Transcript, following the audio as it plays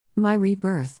My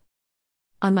rebirth.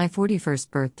 On my 41st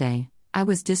birthday, I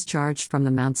was discharged from the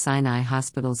Mount Sinai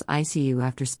Hospital's ICU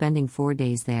after spending 4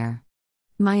 days there.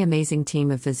 My amazing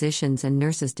team of physicians and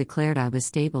nurses declared I was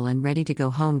stable and ready to go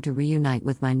home to reunite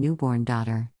with my newborn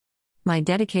daughter. My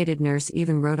dedicated nurse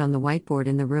even wrote on the whiteboard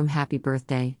in the room, "Happy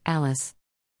birthday, Alice,"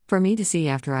 for me to see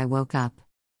after I woke up.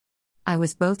 I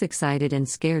was both excited and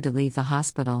scared to leave the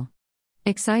hospital.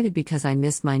 Excited because I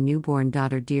missed my newborn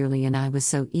daughter dearly and I was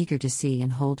so eager to see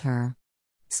and hold her.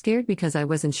 Scared because I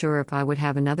wasn't sure if I would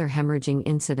have another hemorrhaging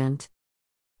incident.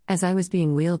 As I was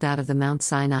being wheeled out of the Mount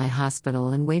Sinai Hospital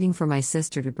and waiting for my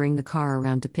sister to bring the car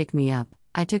around to pick me up,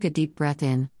 I took a deep breath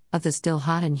in, of the still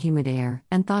hot and humid air,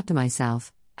 and thought to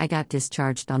myself, I got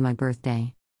discharged on my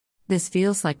birthday. This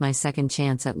feels like my second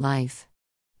chance at life.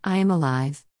 I am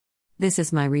alive. This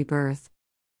is my rebirth.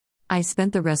 I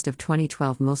spent the rest of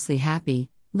 2012 mostly happy,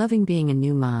 loving being a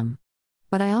new mom.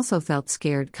 But I also felt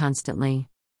scared constantly.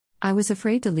 I was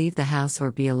afraid to leave the house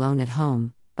or be alone at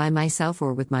home, by myself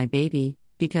or with my baby,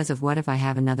 because of what if I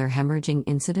have another hemorrhaging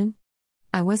incident?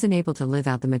 I wasn't able to live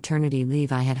out the maternity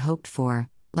leave I had hoped for,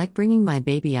 like bringing my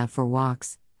baby out for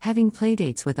walks, having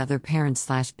playdates with other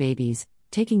parents/babies,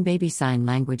 taking baby sign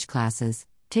language classes,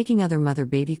 taking other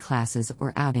mother-baby classes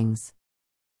or outings.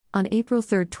 On April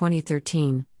 3,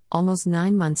 2013, almost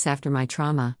 9 months after my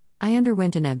trauma, I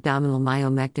underwent an abdominal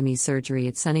myomectomy surgery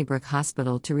at Sunnybrook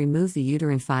Hospital to remove the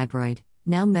uterine fibroid,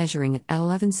 now measuring at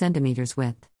 11 centimeters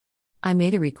width. I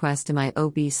made a request to my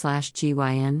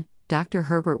OB/GYN, Dr.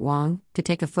 Herbert Wong, to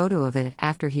take a photo of it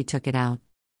after he took it out.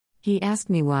 He asked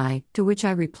me why, to which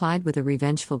I replied with a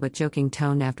revengeful but joking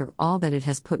tone, after all that it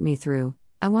has put me through,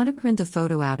 I want to print the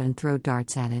photo out and throw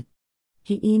darts at it.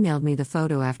 He emailed me the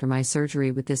photo after my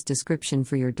surgery with this description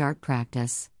for your dart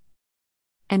practice.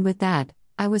 And with that,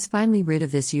 I was finally rid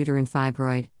of this uterine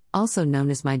fibroid, also known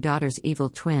as my daughter's evil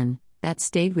twin, that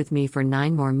stayed with me for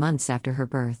 9 more months after her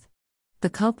birth. The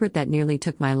culprit that nearly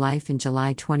took my life in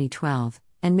July 2012,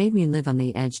 and made me live on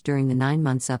the edge during the 9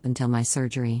 months up until my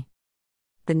surgery.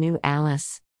 The new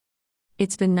Alice.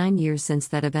 It's been 9 years since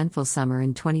that eventful summer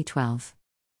in 2012.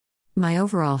 My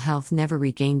overall health never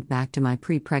regained back to my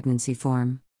pre-pregnancy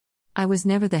form. I was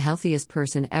never the healthiest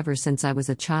person ever since I was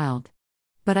a child.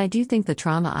 But I do think the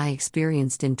trauma I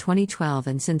experienced in 2012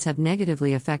 and since have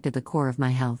negatively affected the core of my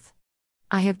health.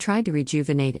 I have tried to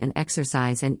rejuvenate and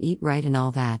exercise and eat right and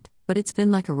all that, but it's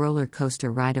been like a roller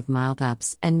coaster ride of mild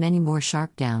ups and many more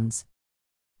sharp downs.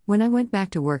 When I went back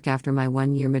to work after my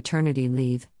 1-year maternity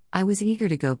leave, I was eager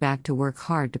to go back to work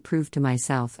hard to prove to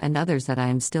myself and others that I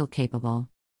am still capable.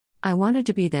 I wanted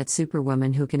to be that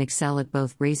superwoman who can excel at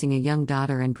both raising a young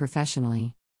daughter and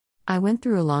professionally. I went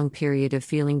through a long period of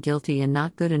feeling guilty and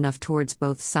not good enough towards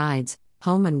both sides,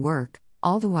 home and work,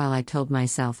 all the while I told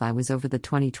myself I was over the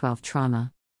 2012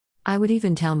 trauma. I would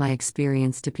even tell my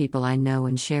experience to people I know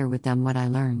and share with them what I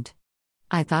learned.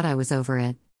 I thought I was over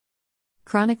it.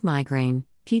 Chronic migraine,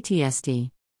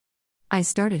 PTSD. I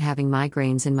started having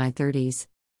migraines in my 30s.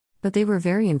 But they were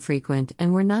very infrequent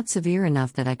and were not severe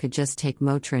enough that I could just take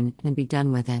Motrin and be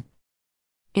done with it.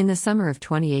 In the summer of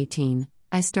 2018,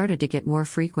 I started to get more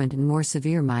frequent and more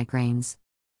severe migraines.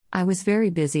 I was very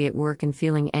busy at work and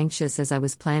feeling anxious as I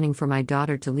was planning for my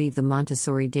daughter to leave the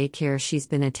Montessori daycare she's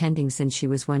been attending since she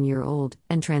was 1 year old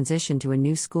and transition to a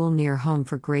new school near home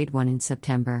for grade 1 in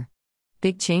September.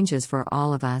 Big changes for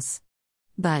all of us.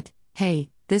 But, hey,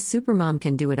 this supermom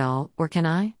can do it all, or can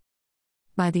I?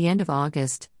 By the end of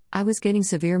August, I was getting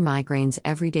severe migraines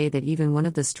every day that even one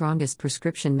of the strongest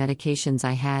prescription medications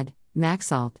I had,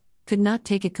 Maxalt, could not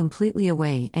take it completely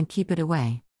away and keep it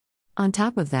away. On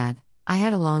top of that, I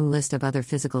had a long list of other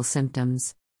physical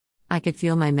symptoms. I could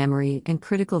feel my memory and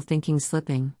critical thinking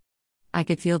slipping. I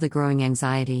could feel the growing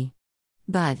anxiety.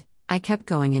 But I kept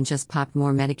going and just popped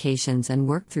more medications and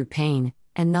worked through pain,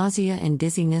 and nausea and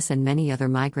dizziness and many other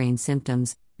migraine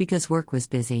symptoms, because work was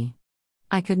busy.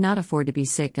 I could not afford to be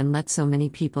sick and let so many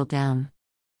people down.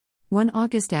 One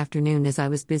August afternoon, as I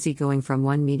was busy going from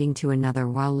one meeting to another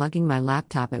while lugging my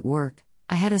laptop at work,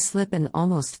 I had a slip and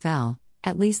almost fell,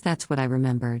 at least that's what I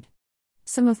remembered.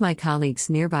 Some of my colleagues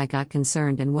nearby got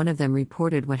concerned and one of them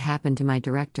reported what happened to my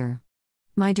director.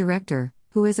 My director,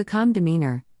 who has a calm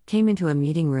demeanor, came into a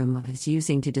meeting room I was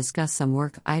using to discuss some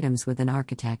work items with an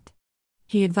architect.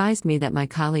 He advised me that my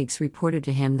colleagues reported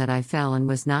to him that I fell and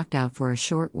was knocked out for a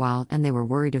short while and they were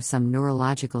worried of some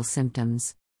neurological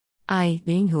symptoms. I,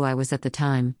 being who I was at the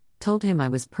time, told him I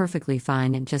was perfectly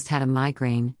fine and just had a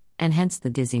migraine, and hence the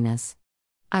dizziness.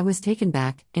 I was taken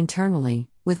back, internally,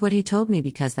 with what he told me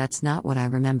because that's not what I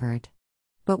remembered.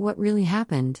 But what really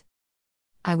happened?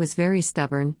 I was very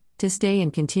stubborn, to stay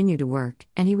and continue to work,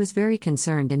 and he was very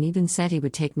concerned and even said he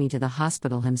would take me to the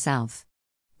hospital himself.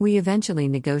 We eventually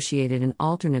negotiated an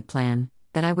alternate plan,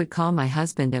 that I would call my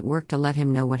husband at work to let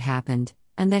him know what happened,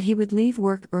 and that he would leave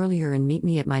work earlier and meet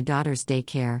me at my daughter's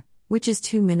daycare, which is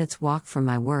 2 minutes walk from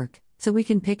my work, so we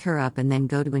can pick her up and then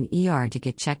go to an ER to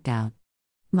get checked out.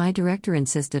 My director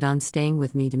insisted on staying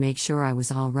with me to make sure I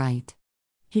was all right.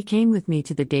 He came with me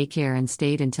to the daycare and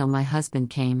stayed until my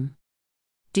husband came.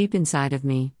 Deep inside of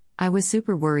me, I was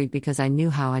super worried because I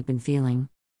knew how I'd been feeling.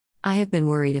 I have been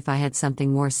worried if I had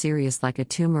something more serious like a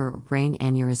tumor or brain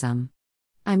aneurysm.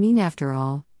 I mean, after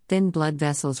all, thin blood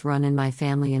vessels run in my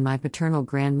family, and my paternal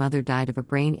grandmother died of a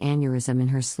brain aneurysm in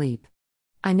her sleep.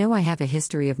 I know I have a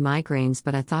history of migraines,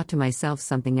 but I thought to myself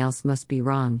something else must be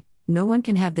wrong. No one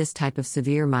can have this type of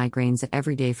severe migraines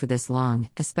every day for this long,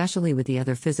 especially with the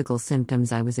other physical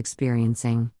symptoms I was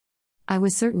experiencing. I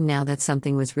was certain now that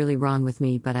something was really wrong with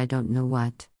me, but I don't know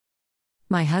what.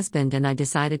 My husband and I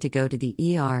decided to go to the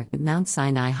ER at Mount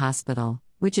Sinai Hospital,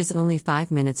 which is only 5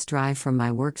 minutes drive from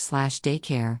my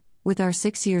work/daycare, with our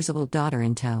 6-year-old daughter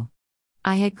in tow.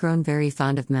 I had grown very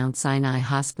fond of Mount Sinai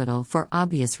Hospital for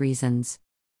obvious reasons.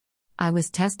 I was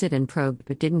tested and probed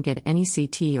but didn't get any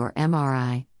CT or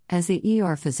MRI, as the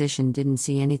ER physician didn't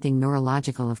see anything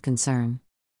neurological of concern.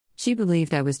 She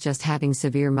believed I was just having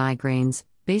severe migraines,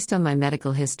 based on my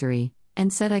medical history,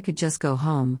 and said I could just go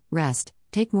home, rest,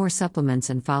 take more supplements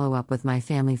and follow up with my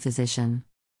family physician.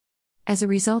 As a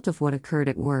result of what occurred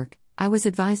at work, I was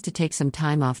advised to take some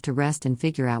time off to rest and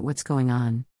figure out what's going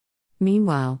on.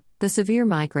 Meanwhile, the severe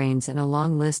migraines and a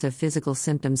long list of physical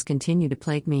symptoms continued to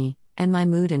plague me, and my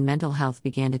mood and mental health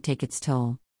began to take its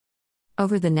toll.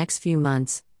 Over the next few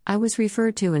months, I was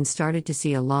referred to and started to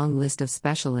see a long list of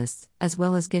specialists, as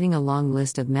well as getting a long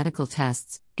list of medical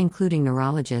tests, including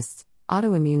neurologists,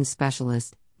 autoimmune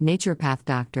specialist, naturopath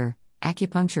doctor,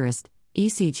 acupuncturist,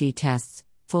 ECG tests,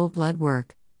 full blood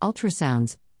work,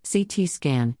 ultrasounds, CT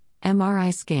scan,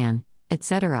 MRI scan,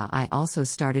 etc. I also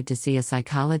started to see a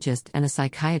psychologist and a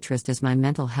psychiatrist as my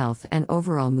mental health and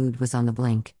overall mood was on the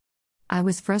blink. I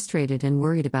was frustrated and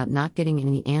worried about not getting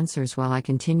any answers while I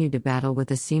continued to battle with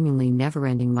the seemingly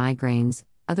never-ending migraines,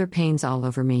 other pains all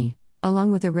over me,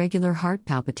 along with irregular heart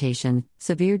palpitation,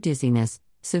 severe dizziness,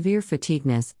 severe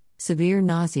fatigueness, severe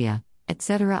nausea,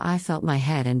 etc. I felt my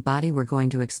head and body were going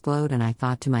to explode, and I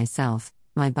thought to myself,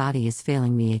 my body is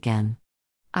failing me again.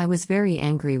 I was very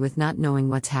angry with not knowing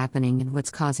what's happening and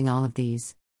what's causing all of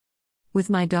these. With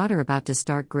my daughter about to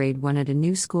start grade 1 at a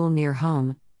new school near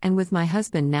home, and with my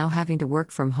husband now having to work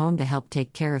from home to help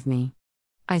take care of me,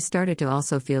 I started to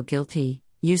also feel guilty,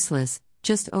 useless,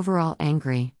 just overall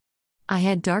angry. I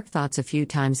had dark thoughts a few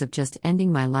times of just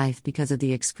ending my life because of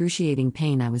the excruciating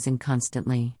pain I was in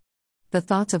constantly. The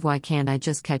thoughts of why can't I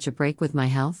just catch a break with my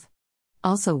health?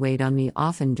 Also weighed on me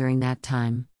often during that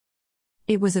time.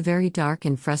 It was a very dark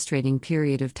and frustrating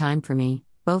period of time for me,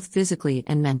 both physically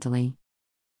and mentally.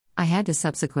 I had to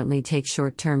subsequently take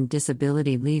short-term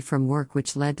disability leave from work,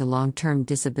 which led to long-term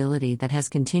disability that has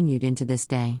continued into this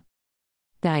day.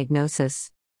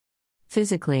 Diagnosis.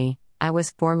 Physically, I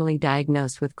was formally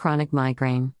diagnosed with chronic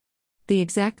migraine. The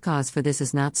exact cause for this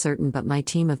is not certain, but my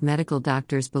team of medical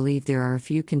doctors believe there are a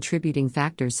few contributing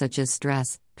factors such as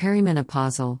stress,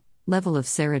 perimenopausal, level of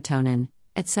serotonin,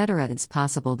 etc. It's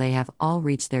possible they have all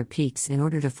reached their peaks in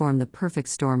order to form the perfect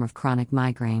storm of chronic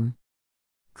migraine.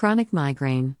 Chronic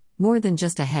migraine, more than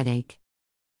just a headache.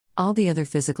 All the other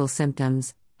physical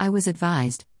symptoms, I was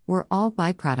advised, were all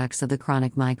byproducts of the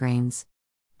chronic migraines.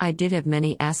 I did have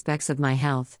many aspects of my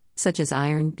health, such as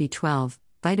iron, B12,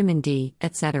 vitamin D,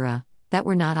 etc., that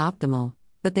were not optimal,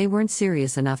 but they weren't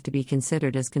serious enough to be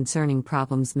considered as concerning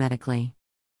problems medically.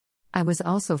 I was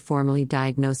also formally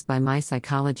diagnosed by my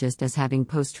psychologist as having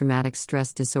post-traumatic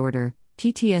stress disorder,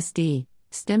 PTSD,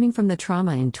 stemming from the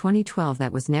trauma in 2012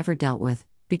 that was never dealt with,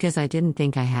 because I didn't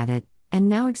think I had it, and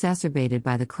now exacerbated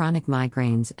by the chronic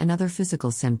migraines and other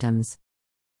physical symptoms.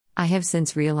 I have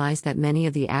since realized that many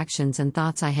of the actions and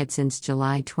thoughts I had since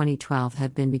July 2012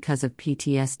 have been because of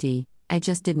PTSD, I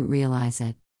just didn't realize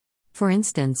it. For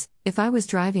instance, if I was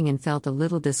driving and felt a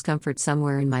little discomfort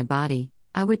somewhere in my body,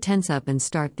 I would tense up and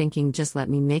start thinking, just let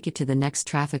me make it to the next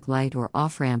traffic light or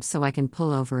off-ramp so I can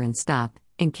pull over and stop,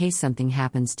 in case something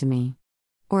happens to me.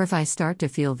 Or if I start to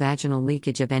feel vaginal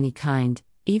leakage of any kind,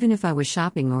 even if I was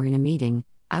shopping or in a meeting,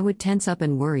 I would tense up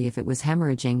and worry if it was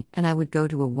hemorrhaging, and I would go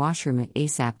to a washroom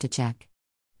ASAP to check.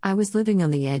 I was living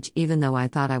on the edge even though I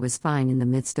thought I was fine in the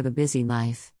midst of a busy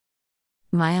life.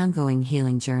 My ongoing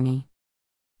healing journey.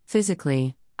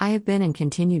 Physically, I have been and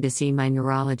continue to see my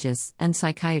neurologists and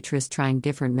psychiatrists trying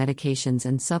different medications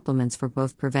and supplements for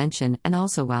both prevention and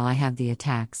also while I have the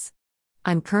attacks.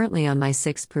 I'm currently on my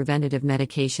sixth preventative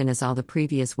medication as all the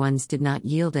previous ones did not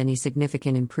yield any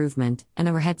significant improvement and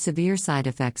or had severe side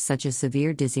effects such as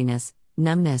severe dizziness,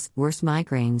 numbness, worse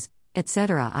migraines,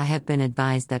 etc. I have been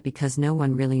advised that because no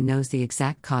one really knows the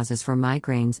exact causes for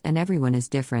migraines and everyone is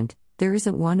different, there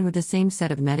isn't one or the same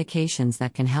set of medications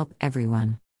that can help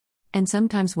everyone. And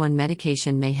sometimes one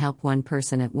medication may help one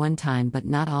person at one time but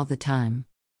not all the time.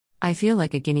 I feel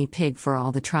like a guinea pig for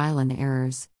all the trial and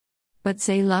errors. But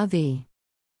c'est la vie.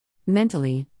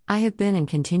 Mentally, I have been and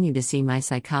continue to see my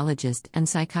psychologist and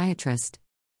psychiatrist.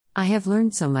 I have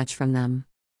learned so much from them.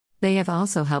 They have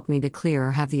also helped me to clear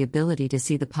or have the ability to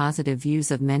see the positive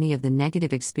views of many of the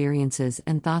negative experiences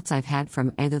and thoughts I've had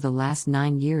from either the last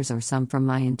 9 years or some from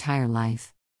my entire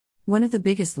life. One of the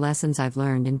biggest lessons I've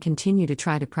learned and continue to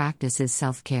try to practice is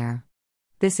self-care.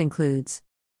 This includes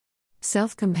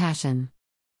self-compassion,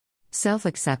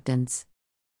 self-acceptance,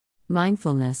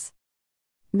 mindfulness,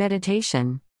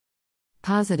 meditation,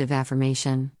 positive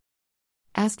affirmation,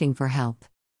 asking for help,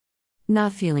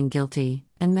 not feeling guilty,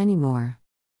 and many more.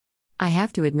 I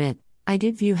have to admit, I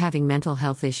did view having mental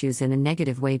health issues in a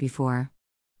negative way before.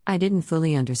 I didn't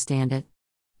fully understand it.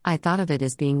 I thought of it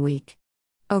as being weak.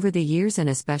 Over the years and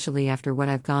especially after what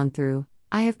I've gone through,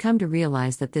 I have come to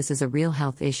realize that this is a real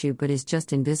health issue but is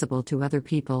just invisible to other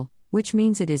people, which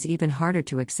means it is even harder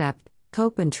to accept,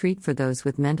 cope and treat for those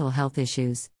with mental health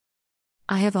issues.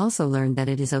 I have also learned that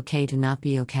it is okay to not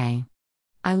be okay.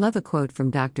 I love a quote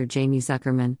from Dr. Jamie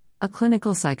Zuckerman, a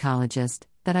clinical psychologist,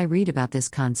 that I read about this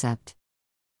concept.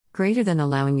 Greater than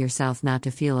allowing yourself not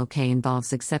to feel okay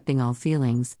involves accepting all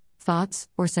feelings, thoughts,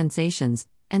 or sensations,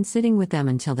 and sitting with them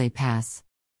until they pass.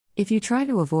 If you try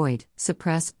to avoid,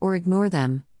 suppress, or ignore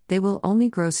them, they will only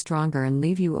grow stronger and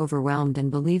leave you overwhelmed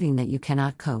and believing that you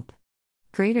cannot cope.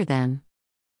 Greater than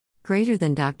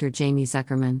Dr. Jamie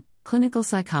Zuckerman, clinical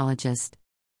psychologist.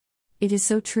 It is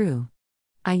so true.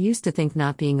 I used to think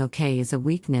not being okay is a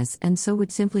weakness and so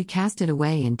would simply cast it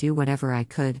away and do whatever I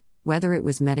could, whether it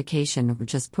was medication or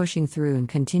just pushing through and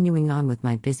continuing on with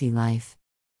my busy life.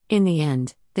 In the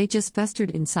end, they just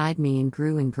festered inside me and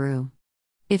grew and grew.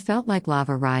 It felt like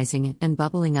lava rising and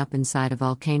bubbling up inside a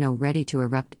volcano ready to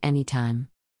erupt anytime.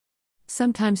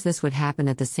 Sometimes this would happen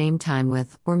at the same time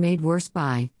with, or made worse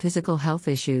by, physical health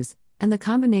issues, and the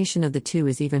combination of the two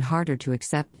is even harder to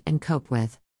accept and cope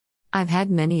with. I've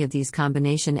had many of these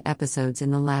combination episodes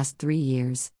in the last 3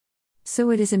 years. So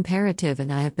it is imperative,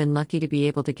 and I have been lucky to be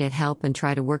able to get help and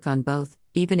try to work on both,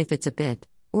 even if it's a bit,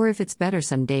 or if it's better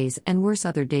some days and worse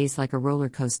other days like a roller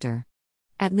coaster.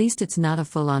 At least it's not a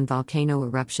full-on volcano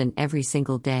eruption every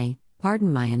single day,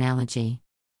 pardon my analogy.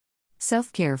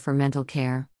 Self-care for mental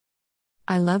care.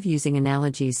 I love using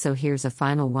analogies, so here's a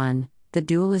final one, the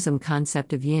dualism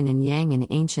concept of yin and yang in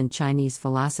ancient Chinese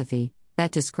philosophy, that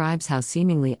describes how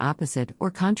seemingly opposite or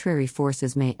contrary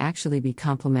forces may actually be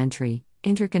complementary,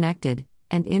 interconnected,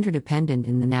 and interdependent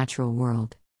in the natural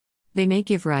world. They may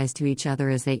give rise to each other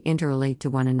as they interrelate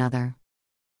to one another.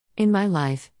 In my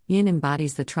life, yin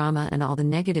embodies the trauma and all the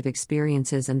negative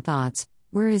experiences and thoughts,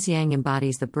 whereas yang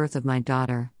embodies the birth of my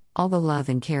daughter, all the love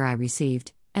and care I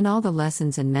received, and all the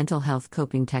lessons and mental health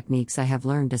coping techniques I have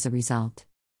learned as a result.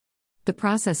 The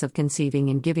process of conceiving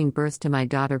and giving birth to my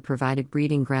daughter provided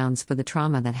breeding grounds for the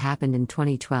trauma that happened in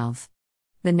 2012.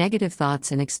 The negative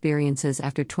thoughts and experiences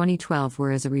after 2012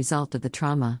 were as a result of the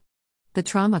trauma. The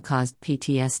trauma caused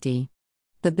PTSD.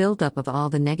 The buildup of all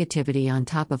the negativity on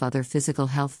top of other physical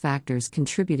health factors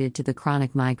contributed to the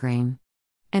chronic migraine.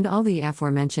 And all the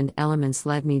aforementioned elements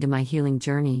led me to my healing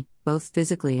journey, both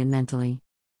physically and mentally.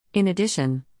 In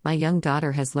addition, my young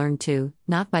daughter has learned to,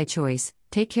 not by choice,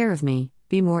 take care of me,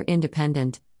 be more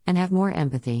independent, and have more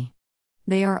empathy.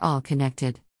 They are all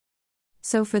connected.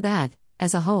 So for that,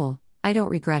 as a whole, I don't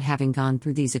regret having gone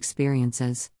through these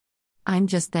experiences. I'm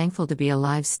just thankful to be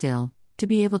alive still, to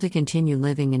be able to continue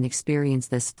living and experience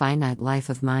this finite life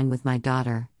of mine with my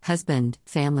daughter, husband,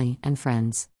 family, and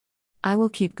friends. I will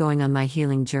keep going on my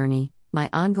healing journey,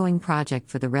 my ongoing project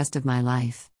for the rest of my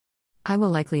life. I will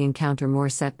likely encounter more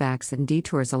setbacks and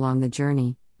detours along the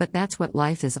journey, but that's what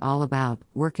life is all about,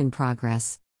 work in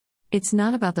progress. It's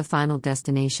not about the final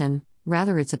destination,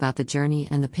 rather it's about the journey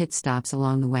and the pit stops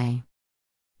along the way.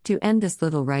 To end this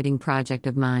little writing project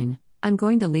of mine, I'm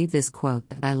going to leave this quote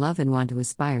that I love and want to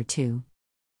aspire to.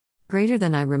 Greater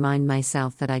than I remind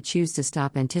myself that I choose to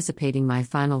stop anticipating my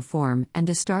final form and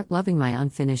to start loving my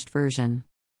unfinished version.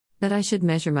 That I should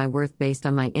measure my worth based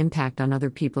on my impact on other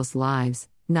people's lives,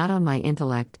 not on my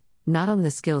intellect, not on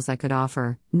the skills I could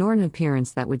offer, nor an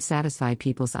appearance that would satisfy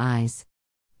people's eyes.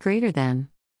 Greater than.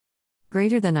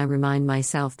 Greater than I remind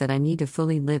myself that I need to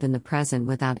fully live in the present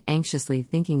without anxiously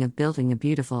thinking of building a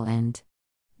beautiful end.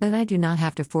 That I do not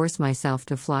have to force myself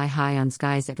to fly high on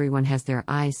skies everyone has their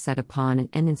eyes set upon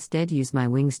and instead use my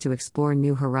wings to explore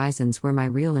new horizons where my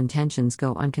real intentions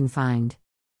go unconfined.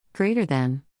 Greater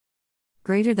than.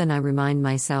 Greater than I remind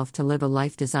myself to live a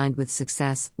life designed with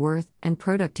success, worth, and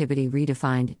productivity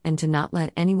redefined, and to not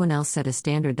let anyone else set a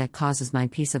standard that causes my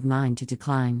peace of mind to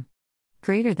decline.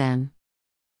 Greater than.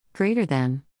 Greater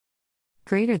than.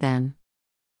 Greater than.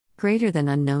 Greater than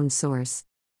unknown source.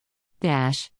 Dash.